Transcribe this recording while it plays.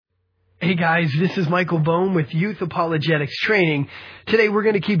Hey guys, this is Michael Bohm with Youth Apologetics Training. Today we're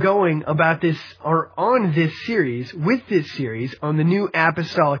going to keep going about this, or on this series, with this series on the new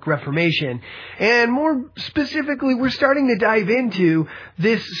Apostolic Reformation. And more specifically, we're starting to dive into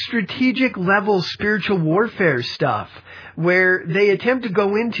this strategic level spiritual warfare stuff, where they attempt to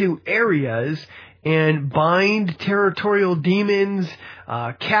go into areas and bind territorial demons,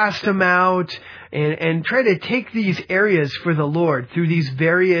 cast them out, and try to take these areas for the Lord through these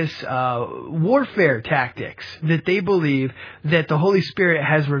various warfare tactics that they believe that the Holy Spirit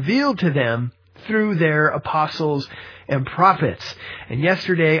has revealed to them through their apostles and prophets. And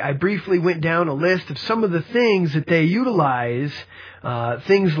yesterday I briefly went down a list of some of the things that they utilize,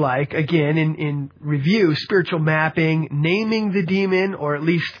 things like, again, in review, spiritual mapping, naming the demon, or at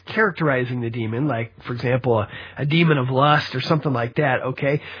least characterizing the demon, like, for example, a demon of lust or something like that,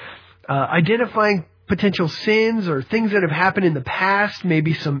 okay? Identifying potential sins or things that have happened in the past,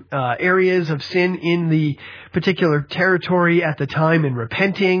 maybe some areas of sin in the particular territory at the time, and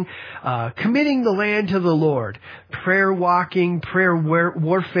repenting, committing the land to the Lord, prayer walking, prayer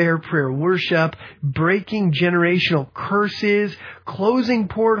warfare, prayer worship, breaking generational curses, closing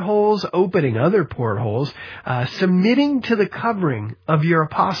portholes, opening other portholes, submitting to the covering of your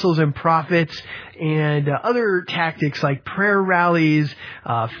apostles and prophets, and other tactics like prayer rallies,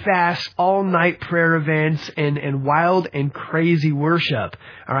 fast, all-night prayer events, and wild and crazy worship.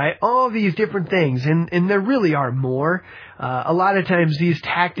 All right, all these different things, and there really are more. A lot of times these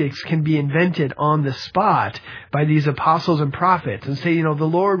tactics can be invented on the spot by these apostles and prophets, and say, the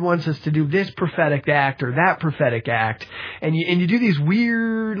Lord wants us to do this prophetic act or that prophetic act, and you do these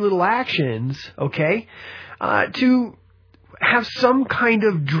weird little actions, okay, to have some kind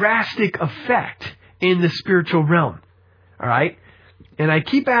of drastic effect in the spiritual realm. All right? And I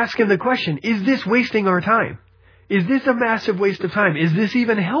keep asking the question, is this wasting our time? Is this a massive waste of time? Is this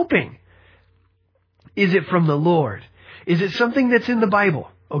even helping? Is it from the Lord? Is it something that's in the Bible?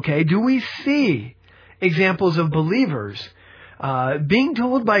 Okay? Do we see examples of believers being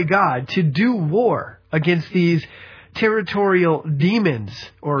told by God to do war against these territorial demons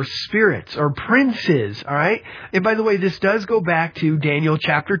or spirits or princes, all right? And by the way, this does go back to Daniel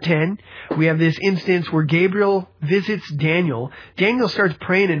chapter 10. We have this instance where Gabriel visits Daniel. Daniel starts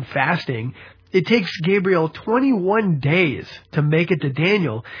praying and fasting. It takes Gabriel 21 days to make it to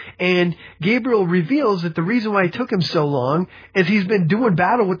Daniel, and Gabriel reveals that the reason why it took him so long is he's been doing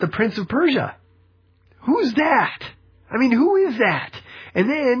battle with the Prince of Persia. Who's that? I mean, who is that? And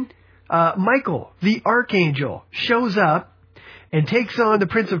then Michael, the archangel, shows up and takes on the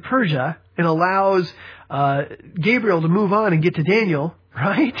Prince of Persia and allows Gabriel to move on and get to Daniel,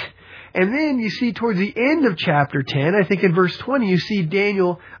 right? And then you see towards the end of chapter 10, I think in verse 20, you see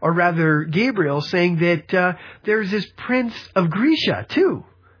Daniel, or rather Gabriel, saying that there's this Prince of Grecia too.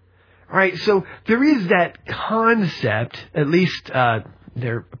 All right, so there is that concept, at least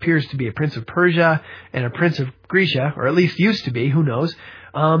there appears to be a Prince of Persia and a Prince of Grecia, or at least used to be, who knows.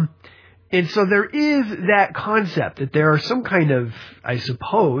 And so there is that concept that there are some kind of, I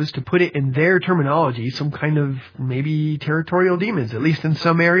suppose, to put it in their terminology, some kind of maybe territorial demons, at least in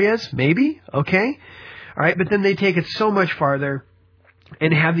some areas, maybe, okay? All right, but then they take it so much farther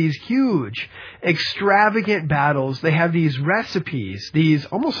and have these huge, extravagant battles. They have these recipes, these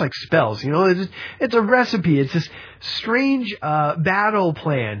almost like spells, it's a recipe. It's this strange battle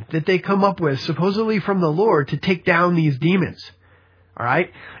plan that they come up with, supposedly from the Lord, to take down these demons. All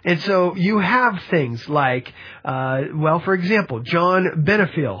right. And so you have things like, for example, John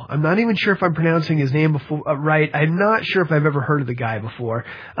Benefiel. I'm not even sure if I'm pronouncing his name right. I'm not sure if I've ever heard of the guy before.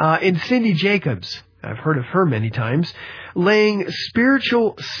 And Cindy Jacobs. I've heard of her many times. Laying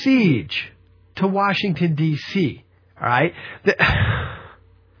spiritual siege to Washington, D.C. All right.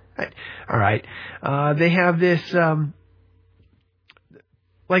 All right. They have this,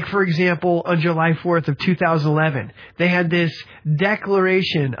 like, for example, on July 4th of 2011, they had this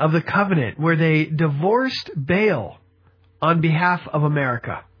declaration of the covenant where they divorced Baal on behalf of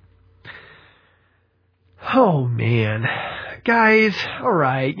America. Oh, man. Guys, all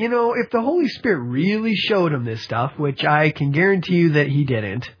right. If the Holy Spirit really showed them this stuff, which I can guarantee you that he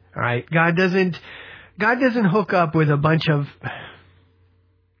didn't, all right, God doesn't hook up with a bunch of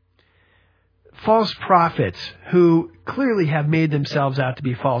false prophets who clearly have made themselves out to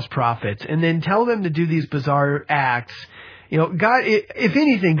be false prophets and then tell them to do these bizarre acts. God, if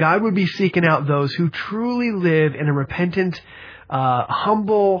anything, God would be seeking out those who truly live in a repentant,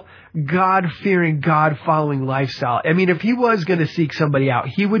 humble, God-fearing, God-following lifestyle. I mean, if he was going to seek somebody out,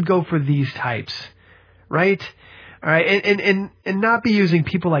 he would go for these types, right? All right, and not be using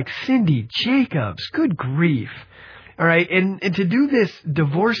people like Cindy Jacobs. Good grief. All right. And to do this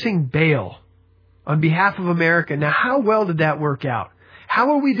divorcing Baal on behalf of America. Now, how well did that work out?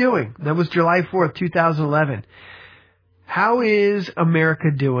 How are we doing? That was July 4th, 2011. How is America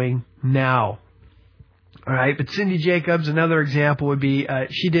doing now? All right. But Cindy Jacobs, another example would be,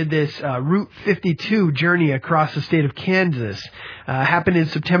 she did this Route 52 journey across the state of Kansas. Happened in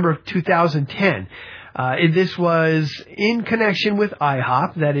September of 2010. This was in connection with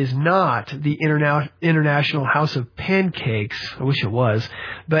IHOP. That is not the International House of Pancakes. I wish it was.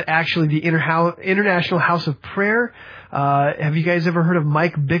 But actually the International House of Prayer. Have you guys ever heard of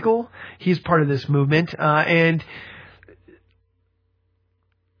Mike Bickle? He's part of this movement. And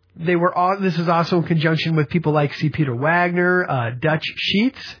this is also in conjunction with people like C. Peter Wagner, Dutch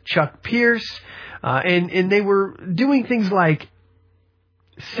Sheets, Chuck Pierce. And they were doing things like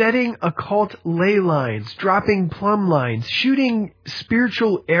setting occult ley lines, dropping plumb lines, shooting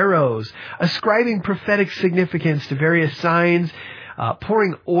spiritual arrows, ascribing prophetic significance to various signs,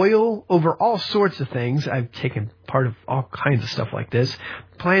 pouring oil over all sorts of things. I've taken part of all kinds of stuff like this.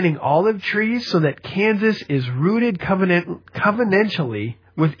 Planting olive trees so that Kansas is rooted covenantally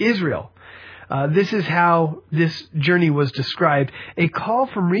with Israel. This is how this journey was described. A call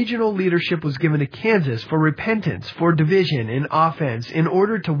from regional leadership was given to Kansas for repentance, for division and offense, in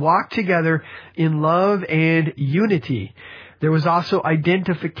order to walk together in love and unity. There was also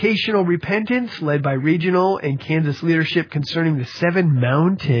identificational repentance led by regional and Kansas leadership concerning the 7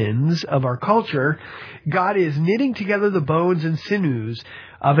 mountains of our culture. God is knitting together the bones and sinews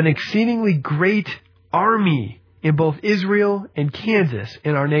of an exceedingly great army in both Israel and Kansas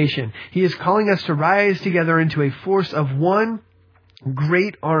in our nation. He is calling us to rise together into a force of one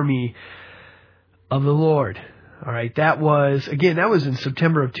great army of the Lord. All right, that was in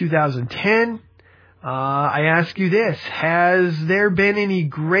September of 2010. I ask you this, has there been any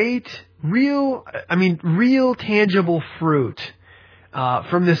real tangible fruit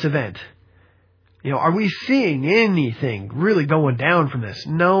from this event? Are we seeing anything really going down from this?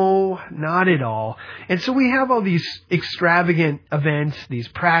 No, not at all. And so we have all these extravagant events, these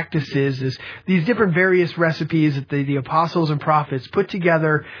practices, these different various recipes that the apostles and prophets put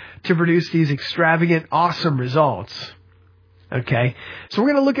together to produce these extravagant, awesome results. Okay? So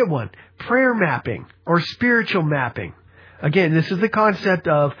we're going to look at one. Prayer mapping or spiritual mapping. Again, this is the concept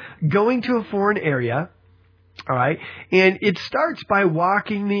of going to a foreign area. All right. And it starts by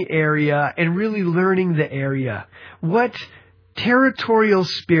walking the area and really learning the area. What territorial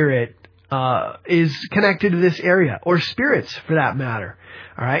spirit is connected to this area, or spirits for that matter.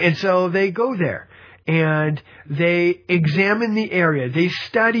 All right. And so they go there and they examine the area. They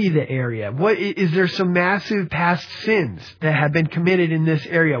study the area. Is there some massive past sins that have been committed in this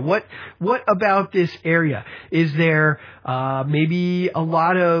area? What about this area? Is there maybe a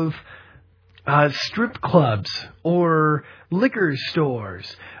lot of strip clubs or liquor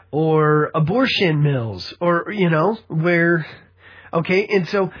stores or abortion mills or, and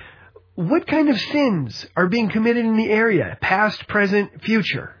so what kind of sins are being committed in the area? Past, present,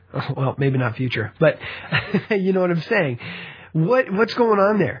 future. Well, maybe not future, but you know what I'm saying. What's going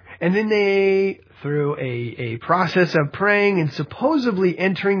on there? And then they, through a process of praying and supposedly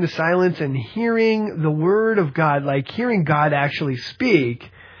entering the silence and hearing the word of God, like hearing God actually speak,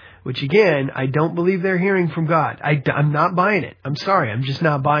 which again, I don't believe they're hearing from God. I'm not buying it. I'm sorry. I'm just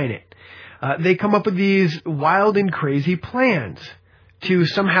not buying it. They come up with these wild and crazy plans to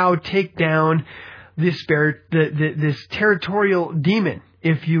somehow take down this territorial demon,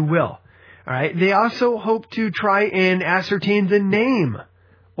 if you will. All right. They also hope to try and ascertain the name,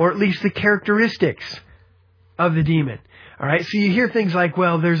 or at least the characteristics of the demon. All right. So you hear things like,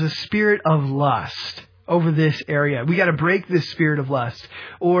 well, there's a spirit of lust over this area. We got to break this spirit of lust.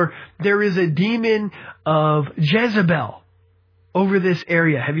 Or there is a demon of Jezebel over this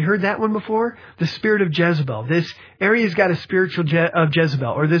area. Have you heard that one before? The spirit of Jezebel. This area's got a spiritual of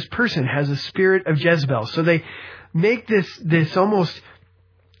Jezebel, or this person has a spirit of Jezebel. So they make this almost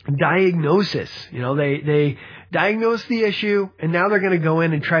diagnosis. They diagnose the issue, and now they're going to go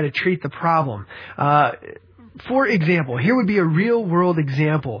in and try to treat the problem. For example, here would be a real world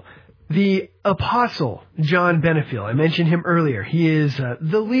example. The Apostle John Benefiel, I mentioned him earlier. He is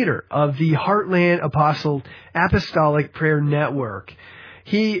the leader of the Heartland Apostolic Prayer Network.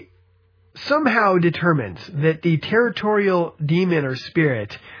 He somehow determines that the territorial demon or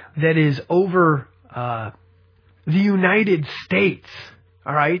spirit that is over the United States,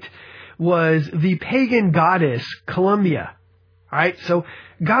 all right, was the pagan goddess Columbia. All right, so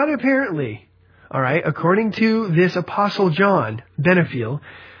God apparently, all right, according to this Apostle John Benefiel,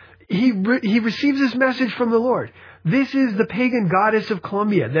 he receives this message from the Lord. This is the pagan goddess of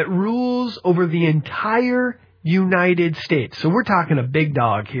Columbia that rules over the entire United States. So we're talking a big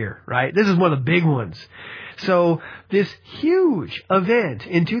dog here, right? This is one of the big ones. So this huge event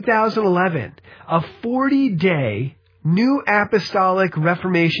in 2011, a 40-day New Apostolic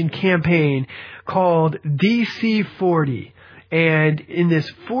Reformation campaign called DC 40. And in this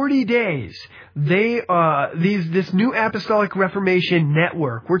 40 days, this New Apostolic Reformation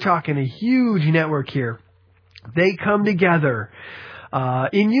network, we're talking a huge network here, they come together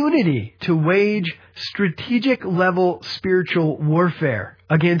in unity to wage strategic level spiritual warfare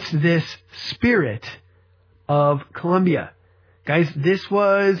against this spirit of Colombia. Guys, this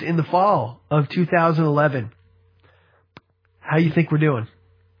was in the fall of 2011. How do you think we're doing?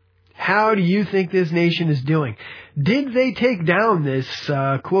 How do you think this nation is doing? Did they take down this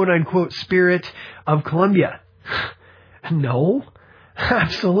quote-unquote spirit of Colombia? No,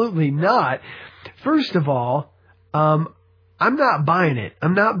 absolutely not. First of all, I'm not buying it.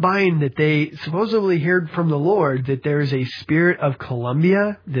 I'm not buying that they supposedly heard from the Lord that there is a spirit of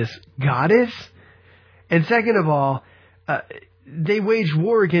Colombia, this goddess. And second of all, they waged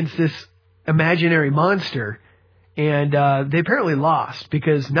war against this imaginary monster. And they apparently lost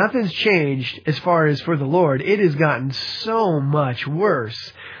because nothing's changed as far as for the Lord. It has gotten so much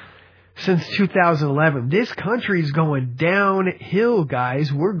worse since 2011. This country's going downhill,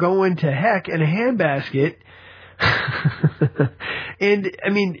 guys. We're going to heck in a handbasket. And, I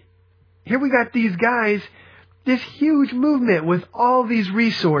mean, here we got these guys, this huge movement with all these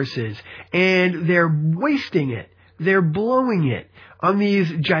resources, and they're wasting it. They're blowing it on these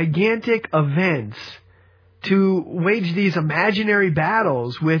gigantic events to wage these imaginary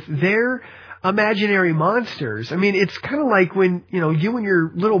battles with their imaginary monsters. I mean, it's kind of like when, you and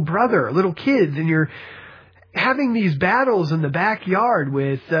your little brother, little kids, and you're having these battles in the backyard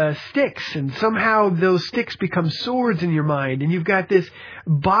with sticks, and somehow those sticks become swords in your mind, and you've got this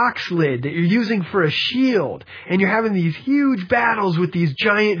box lid that you're using for a shield, and you're having these huge battles with these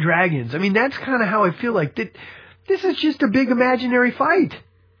giant dragons. I mean, that's kind of how I feel like that. This is just a big imaginary fight.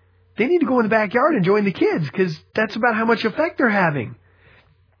 They need to go in the backyard and join the kids because that's about how much effect they're having.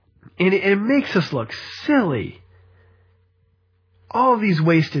 And it makes us look silly. All these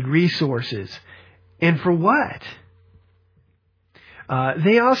wasted resources. And for what?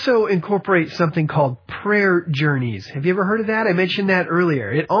 They also incorporate something called prayer journeys. Have you ever heard of that? I mentioned that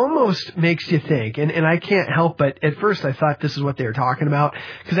earlier. It almost makes you think, and I can't help but at first I thought this is what they were talking about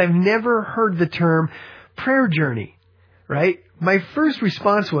because I've never heard the term prayer journey, right? My first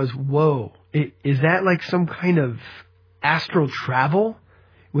response was, whoa, is that like some kind of astral travel,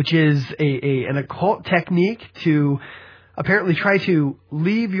 which is an occult technique to apparently try to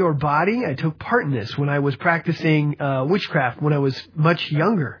leave your body? I took part in this when I was practicing witchcraft when I was much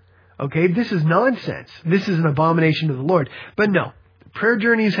younger. Okay, this is nonsense. This is an abomination to the Lord. But no, prayer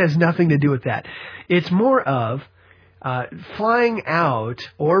journeys has nothing to do with that. It's more of flying out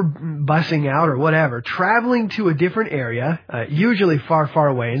or busing out or whatever, traveling to a different area, usually far, far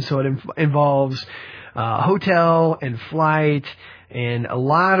away. And so it involves hotel and flight and a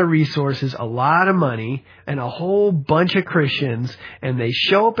lot of resources, a lot of money, and a whole bunch of Christians. And they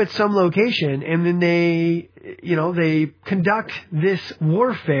show up at some location and then they conduct this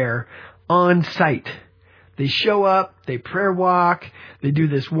warfare on site. They show up, they prayer walk, they do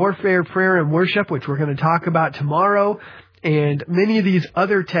this warfare, prayer, and worship, which we're going to talk about tomorrow, and many of these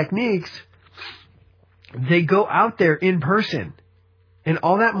other techniques, they go out there in person, and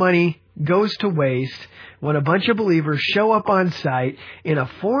all that money goes to waste when a bunch of believers show up on site in a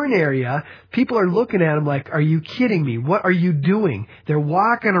foreign area. People are looking at them like, are you kidding me? What are you doing? They're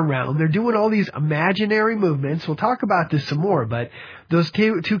walking around. They're doing all these imaginary movements. We'll talk about this some more, but those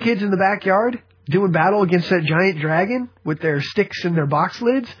two kids in the backyard doing battle against that giant dragon with their sticks and their box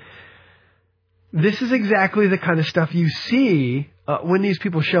lids. This is exactly the kind of stuff you see when these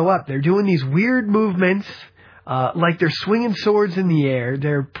people show up. They're doing these weird movements, like they're swinging swords in the air.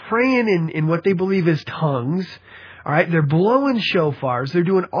 They're praying in what they believe is tongues. All right, they're blowing shofars. They're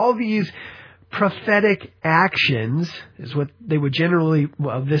doing all these prophetic actions, is what they would generally,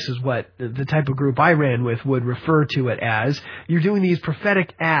 well, this is what the type of group I ran with would refer to it as. You're doing these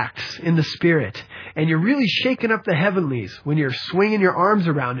prophetic acts in the Spirit, and you're really shaking up the heavenlies when you're swinging your arms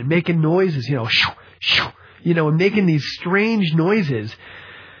around and making noises, shoo, shoo, and making these strange noises.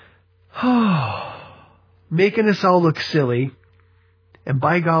 Making us all look silly, and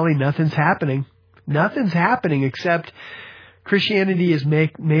by golly, nothing's happening. Nothing's happening except Christianity is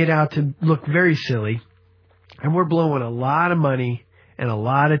made out to look very silly, and we're blowing a lot of money and a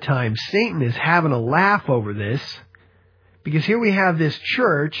lot of time. Satan is having a laugh over this because here we have this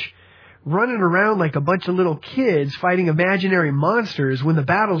church running around like a bunch of little kids fighting imaginary monsters when the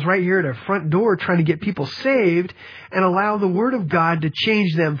battle's right here at our front door trying to get people saved and allow the Word of God to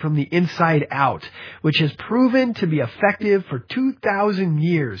change them from the inside out, which has proven to be effective for 2,000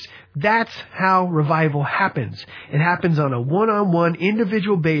 years. That's how revival happens. It happens on a one-on-one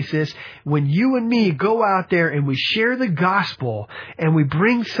individual basis when you and me go out there and we share the gospel and we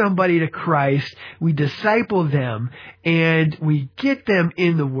bring somebody to Christ, we disciple them, and we get them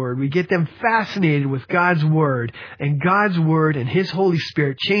in the Word. We get them fascinated with God's Word, and God's Word and His Holy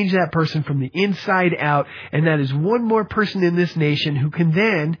Spirit change that person from the inside out, and that is one more person in this nation who can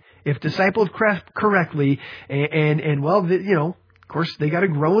then, if discipled correctly, of course, they got to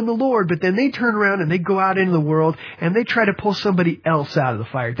grow in the Lord, but then they turn around and they go out into the world and they try to pull somebody else out of the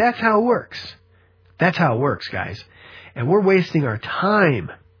fire. That's how it works. That's how it works, guys. And we're wasting our time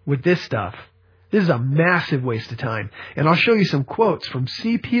with this stuff. This is a massive waste of time. And I'll show you some quotes from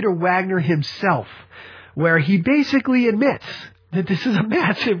C. Peter Wagner himself, where he basically admits that this is a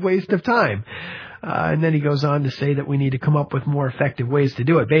massive waste of time. And then he goes on to say that we need to come up with more effective ways to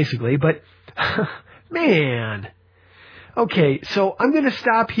do it, basically. But, man. Okay, so I'm going to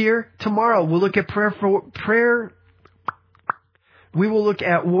stop here. Tomorrow we'll look at prayer. We will look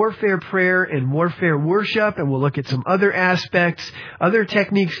at warfare prayer and warfare worship, and we'll look at some other aspects, other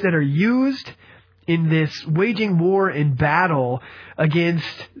techniques that are used in this waging war and battle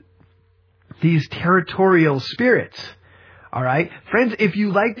against these territorial spirits. All right. Friends, if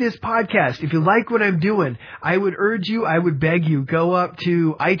you like this podcast, if you like what I'm doing, I would urge you, I would beg you, go up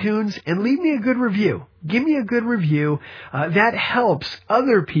to iTunes and leave me a good review. Give me a good review. That helps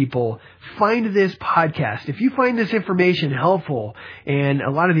other people find this podcast. If you find this information helpful and a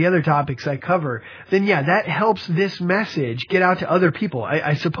lot of the other topics I cover, then yeah, that helps this message get out to other people.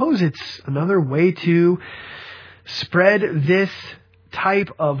 I suppose it's another way to spread this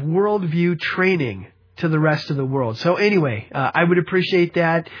type of worldview training to the rest of the world. So anyway, I would appreciate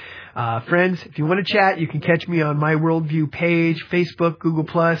that. Friends, if you want to chat, you can catch me on my Worldview page, Facebook, Google+,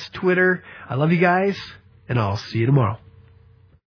 Twitter. I love you guys, and I'll see you tomorrow.